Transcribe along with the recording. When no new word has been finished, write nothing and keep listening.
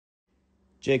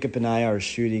Jacob and I are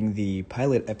shooting the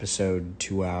pilot episode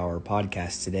to our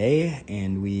podcast today,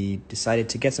 and we decided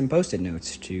to get some Post-it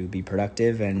notes to be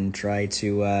productive and try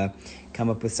to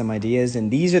come up with some ideas. And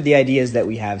these are the ideas that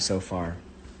we have so far.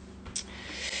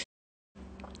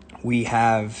 We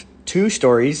have 2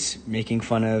 stories making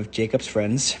fun of Jacob's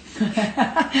friends.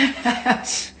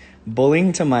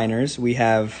 Bullying to minors. We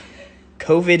have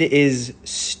COVID is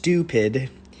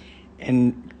stupid,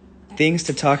 and things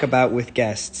to talk about with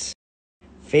guests.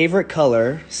 Favorite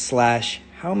color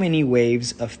 / how many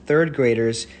waves of 3rd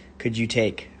graders could you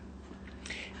take?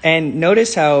 And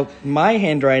notice how my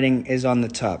handwriting is on the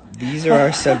top. These are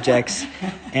our subjects,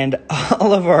 and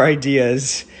all of our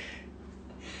ideas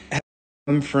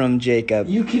come from Jacob.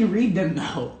 You can read them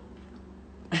though.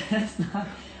 That's not.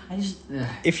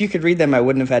 If you could read them, I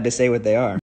wouldn't have had to say what they are.